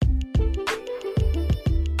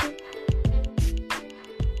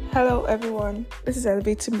Hello, everyone. This is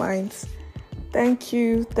Elevating Minds. Thank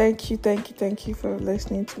you for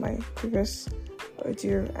listening to my previous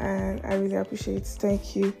audio, and I really appreciate it.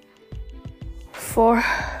 Thank you for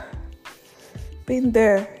being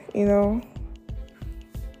there. You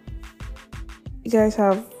guys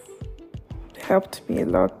have helped me a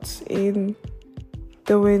lot in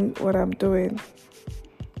doing what I'm doing.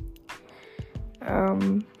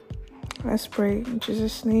 Let's pray in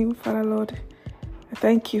Jesus' name. Father Lord, I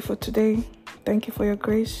thank you for today. Thank you for your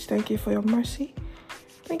grace. Thank you for your mercy.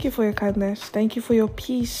 Thank you for your kindness. Thank you for your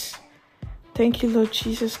peace. Thank you, Lord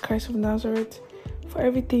Jesus Christ of Nazareth, for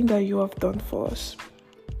everything that you have done for us.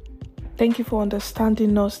 Thank you for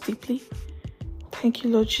understanding us deeply. Thank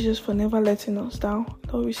you, Lord Jesus, for never letting us down.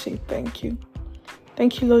 Lord, we say thank you.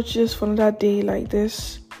 Thank you, Lord Jesus, for another day like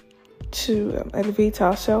this to elevate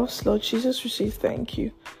ourselves. Lord Jesus, we say thank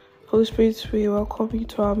you. Holy Spirit, we welcome you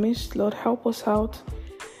to our midst. Lord, help us out.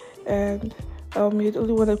 And you're the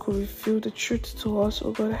only one that could reveal the truth to us.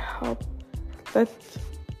 Oh God, help. Let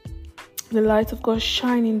the light of God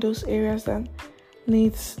shine in those areas that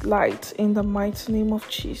needs light, in the mighty name of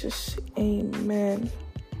Jesus. Amen.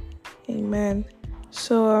 Amen.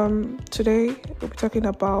 So today we'll be talking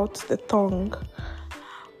about the tongue.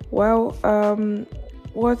 Well,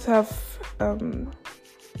 what I've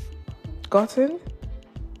gotten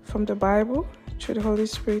from the Bible through the Holy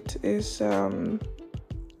Spirit is what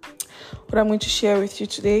I'm going to share with you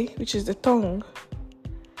today, which is the tongue.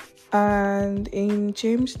 And in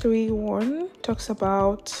James 3:1 talks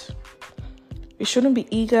about you shouldn't be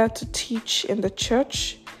eager to teach in the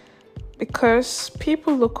church because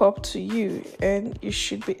people look up to you, and you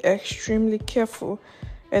should be extremely careful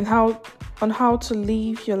on how to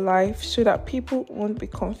live your life so that people won't be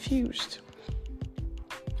confused.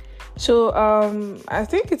 So I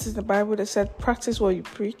think it's in the Bible that said practice what you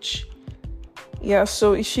preach. Yeah,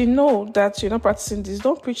 so if you know that you're not practicing this,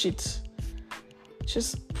 don't preach it.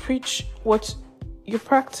 Just preach what you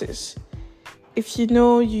practice. If you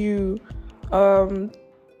know you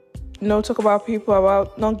talk about people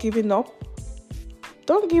about not giving up,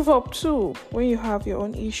 don't give up too when you have your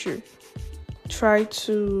own issue. Try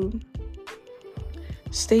to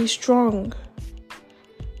stay strong.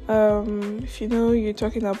 If you know you're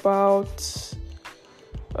talking about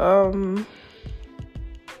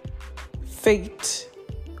faith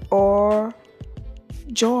or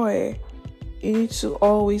joy, you need to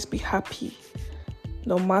always be happy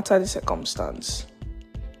no matter the circumstance.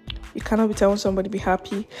 You cannot be telling somebody be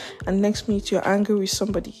happy and next minute you're angry with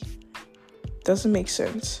somebody. Doesn't make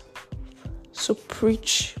sense. So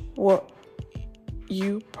preach what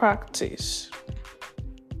you practice.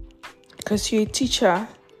 Because you're a teacher,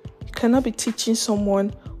 you cannot be teaching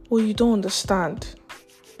someone what you don't understand.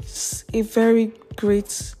 It's a very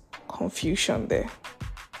great confusion there.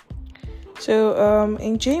 So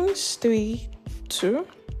in James 3:2,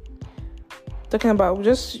 talking about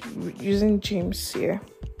just using James here.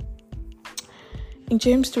 In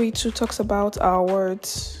James 3:2 talks about our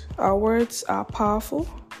words. Our words are powerful.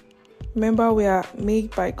 Remember, we are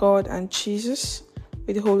made by God, and Jesus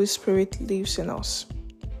with the Holy Spirit lives in us.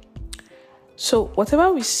 So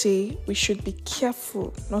whatever we say, we should be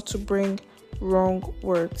careful not to bring wrong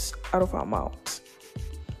words out of our mouth.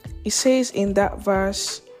 It says in that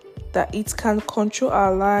verse that it can control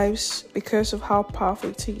our lives because of how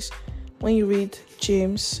powerful it is. When you read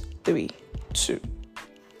James 3:2,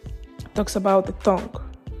 it talks about the tongue.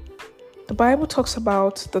 The Bible talks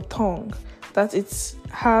about the tongue, that it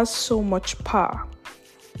has so much power.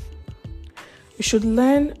 We should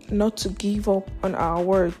learn not to give up on our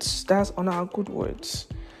words, that's on our good words.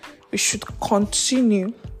 We should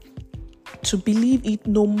continue to believe it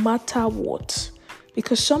no matter what.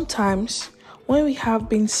 Because sometimes when we have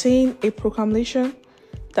been saying a proclamation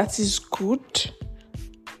that is good,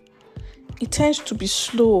 it tends to be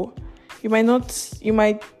slow. You might not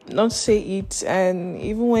say it, and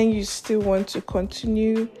even when you still want to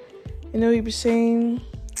continue, you'll be saying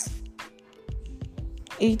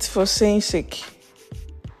it for saying sake.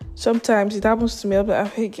 Sometimes it happens to me.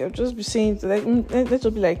 I'll just be saying it, like, let's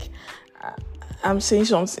be like, I'm saying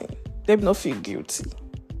something. Let me not feel guilty.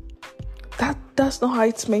 That's not how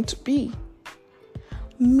it's meant to be.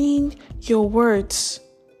 Mean your words.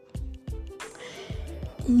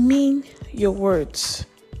 Mean your words.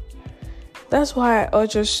 That's why I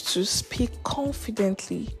urge us to speak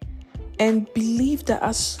confidently and believe that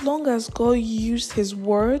as long as God used his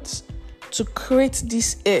words to create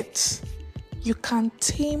this earth, you can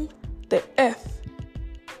tame the earth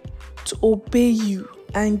to obey you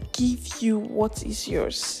and give you what is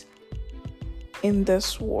yours in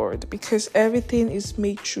this world, because everything is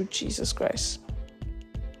made through Jesus Christ.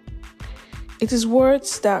 It is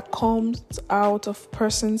words that comes out of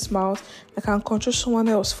person's mouth that can control someone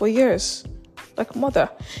else for years. Like mother.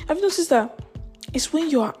 Have you noticed that? It's when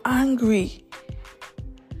you are angry.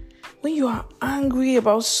 When you are angry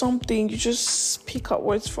about something, you just speak out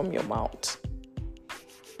words from your mouth.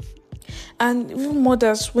 And even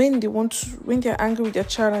mothers, when they're angry with their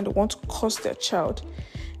child and they want to curse their child,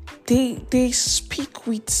 they speak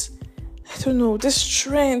with, I don't know, the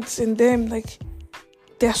strength in them. Like,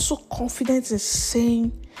 they are so confident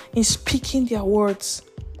in speaking their words.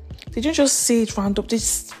 They don't just say it random, they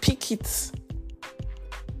speak it.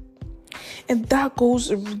 And that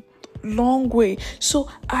goes a long way. So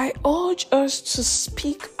I urge us to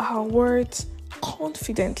speak our words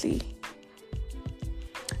confidently.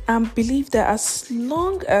 And believe that as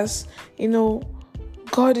long as,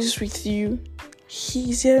 God is with you,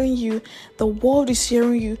 He is hearing you, the world is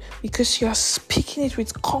hearing you, because you are speaking it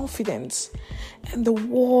with confidence. And the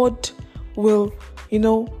word will,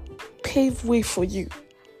 pave way for you.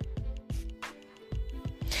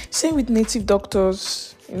 Same with native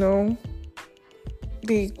doctors,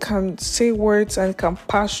 they can say words and can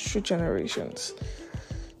pass through generations.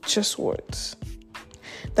 Just words.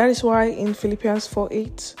 That is why in Philippians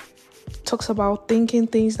 4:8 it talks about thinking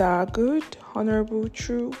things that are good, honorable,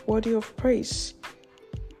 true, worthy of praise.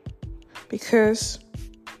 Because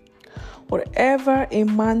whatever a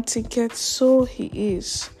man thinketh, so he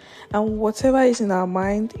is. And whatever is in our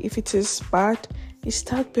mind, if it is bad, it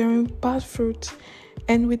starts bearing bad fruit.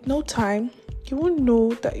 And with no time, you will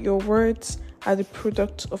know that your words are the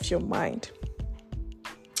product of your mind.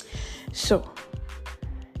 So,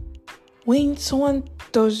 when someone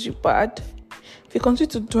does you bad, if you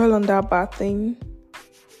continue to dwell on that bad thing,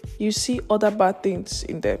 you see other bad things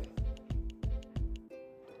in them.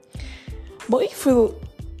 But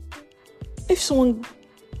if someone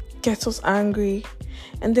gets us angry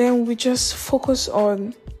and then we just focus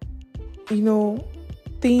on,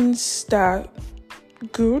 things that are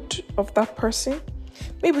good of that person,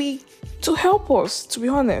 maybe to help us, to be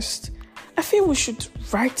honest, I feel we should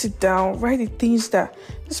write the things that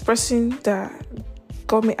this person that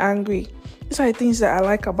got me angry, these are the things that I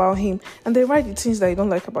like about him, and then write the things that you don't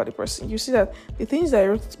like about the person. You see that the things that I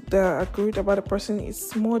wrote that are good about the person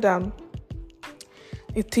is more than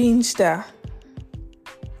the things that,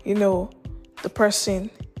 the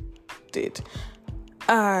person did.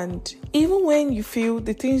 And even when you feel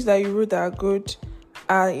the things that you wrote that are good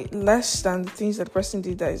are less than the things that the person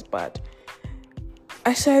did that is bad,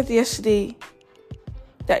 I said yesterday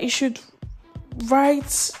that you should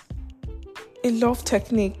write a love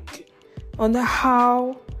technique on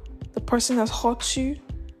how the person has hurt you,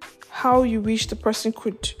 how you wish the person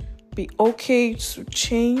could be okay to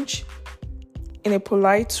change in a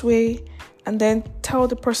polite way, and then tell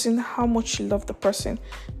the person how much you love the person.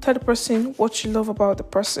 Tell the person what you love about the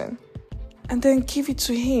person, and then give it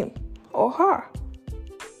to him or her.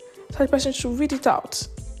 Tell the person to read it out.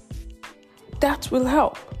 That will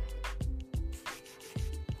help.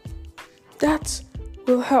 That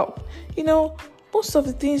will help. Most of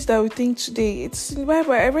the things that we think today, it's in the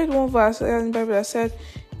Bible. I read one verse in the Bible that said,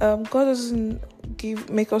 God doesn't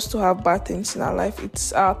make us to have bad things in our life.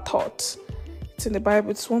 It's our thoughts. It's in the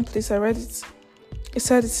Bible. It's one place I read it. It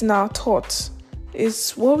said it's in our thoughts.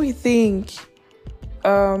 It's what we think.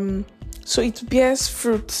 So it bears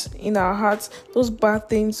fruit in our hearts. Those bad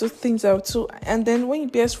things, those things that are too. And then when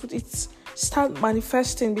it bears fruit, it's start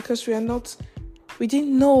manifesting because we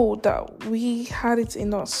didn't know that we had it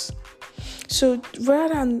in us. So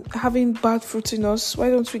rather than having bad fruit in us, why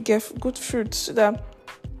don't we get good fruit so that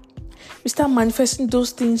we start manifesting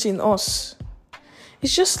those things in us?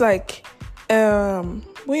 It's just like when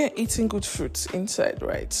you're eating good fruit inside,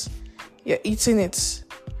 right? You're eating it.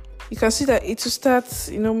 You can see that it will start,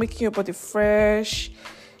 making your body fresh.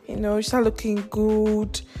 You start looking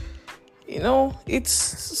good. It's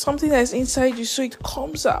something that is inside you, so it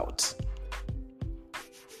comes out.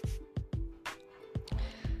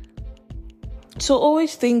 So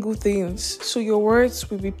always think good things, so your words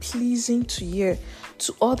will be pleasing to hear,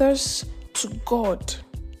 to others, to God.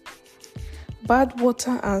 Bad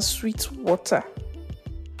water and sweet water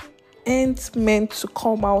ain't meant to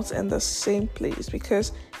come out in the same place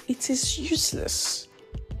because it is useless.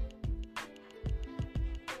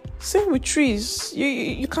 Same with trees.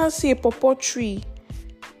 You can't see a pawpaw tree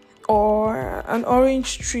or an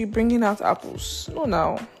orange tree bringing out apples.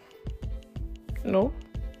 No.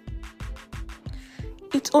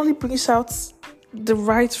 It only brings out the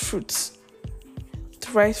right fruit.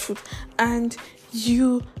 And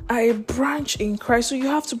you are a branch in Christ, so you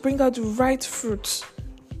have to bring out the right fruit.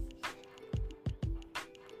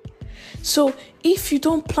 So if you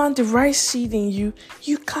don't plant the right seed in you,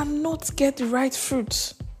 you cannot get the right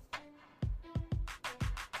fruits.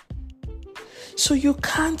 So you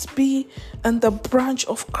can't be in the branch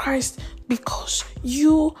of Christ because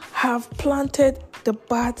you have planted the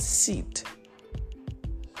bad seed.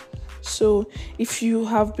 So if you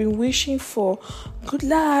have been wishing for good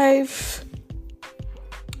life,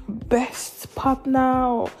 best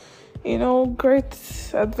partner, great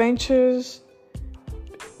adventures,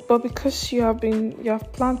 but because you have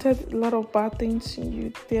planted a lot of bad things in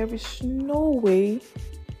you, there is no way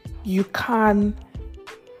you can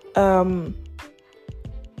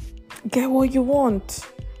get what you want,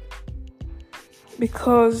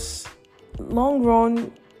 because long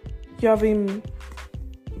run you have been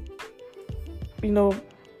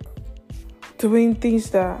doing things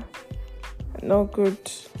that are not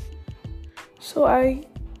good. So I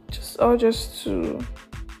just urge to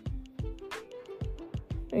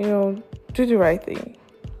do the right thing,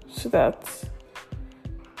 so that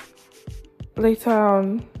later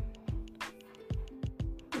on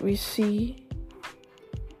we see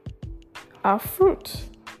our fruit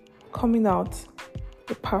coming out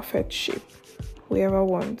the perfect shape we ever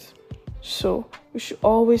want. So we should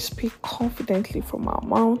always speak confidently from our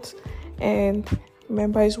mouth, and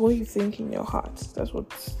remember, it's what you think in your heart. That's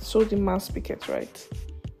what so the man speaketh, right?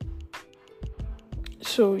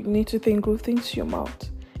 So you need to think good things in your mouth,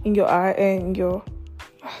 in your eye, and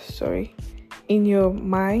in your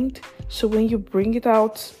mind. So when you bring it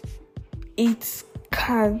out, it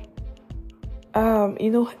can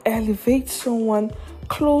elevate someone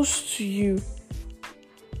close to you.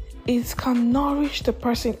 It can nourish the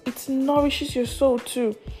person. It nourishes your soul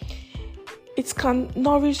too. It can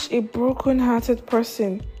nourish a broken-hearted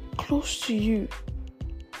person close to you.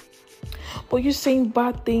 But you saying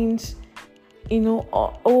bad things,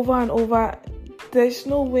 over and over, there's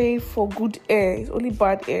no way for good air. It's only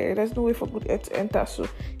bad air. There's no way for good air to enter. So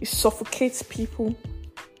it suffocates people.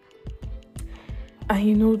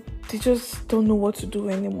 And they just don't know what to do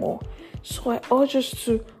anymore. So I urge us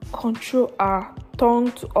to control our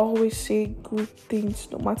tongue, to always say good things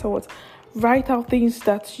no matter what. Write out things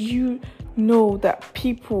that you know that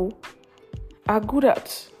people are good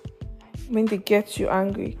at when they get you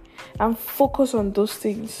angry, and focus on those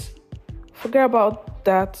things. Forget about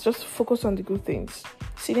that. Just focus on the good things.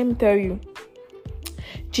 See, let me tell you,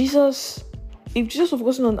 if Jesus was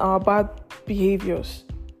focusing on our bad behaviors,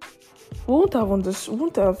 we won't have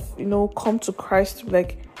come to Christ to be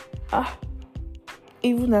like,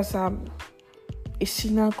 even as I'm a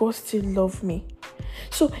sinner, God still love me.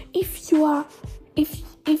 So if you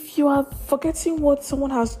are forgetting what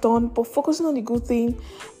someone has done but focusing on the good thing,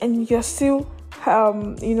 and you're still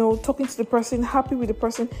talking to the person, happy with the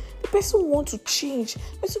person will want to change.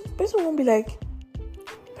 Person will be like,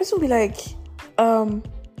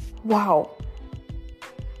 wow,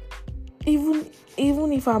 even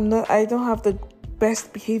if I don't have the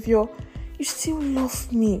best behavior, you still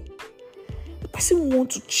love me. The person will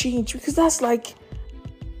want to change, because that's like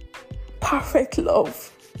perfect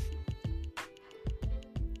love.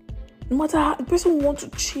 No matter how, the person will want to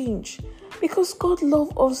change, because God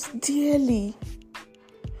loves us dearly.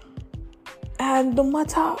 And no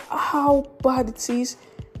matter how bad it is,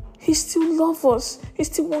 He still loves us. He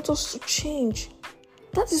still wants us to change.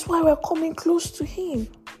 That is why we're coming close to Him.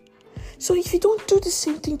 So if you don't do the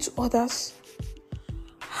same thing to others,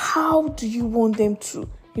 how do you want them to,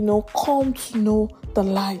 come to know the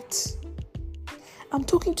light? I'm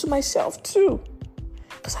talking to myself too,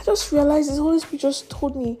 because I just realized the Holy Spirit just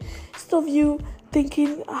told me, instead of you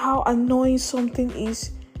thinking how annoying something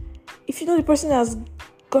is, if the person has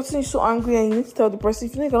gotten you so angry and you need to tell the person,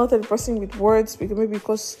 if you cannot tell the person with words,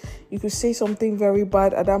 because you could say something very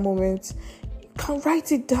bad at that moment, you can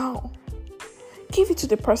write it down. Give it to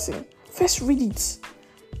the person. First read it.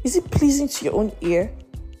 Is it pleasing to your own ear?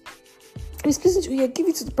 If it's pleasing to your ear, give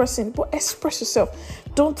it to the person, but express yourself.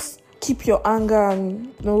 Don't keep your anger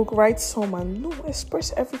and write some, and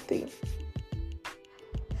express everything.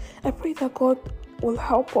 I pray that God will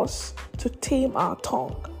help us to tame our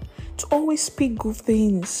tongue, to always speak good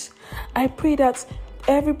things. I pray that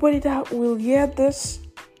everybody that will hear this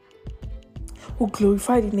will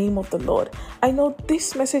glorify the name of the Lord. I know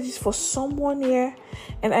this message is for someone here,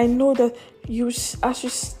 and I know that as you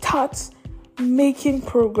start making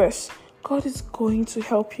progress, God is going to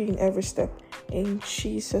help you in every step. In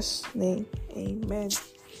Jesus' name, amen.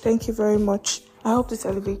 Thank you very much. I hope this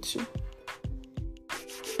elevates you.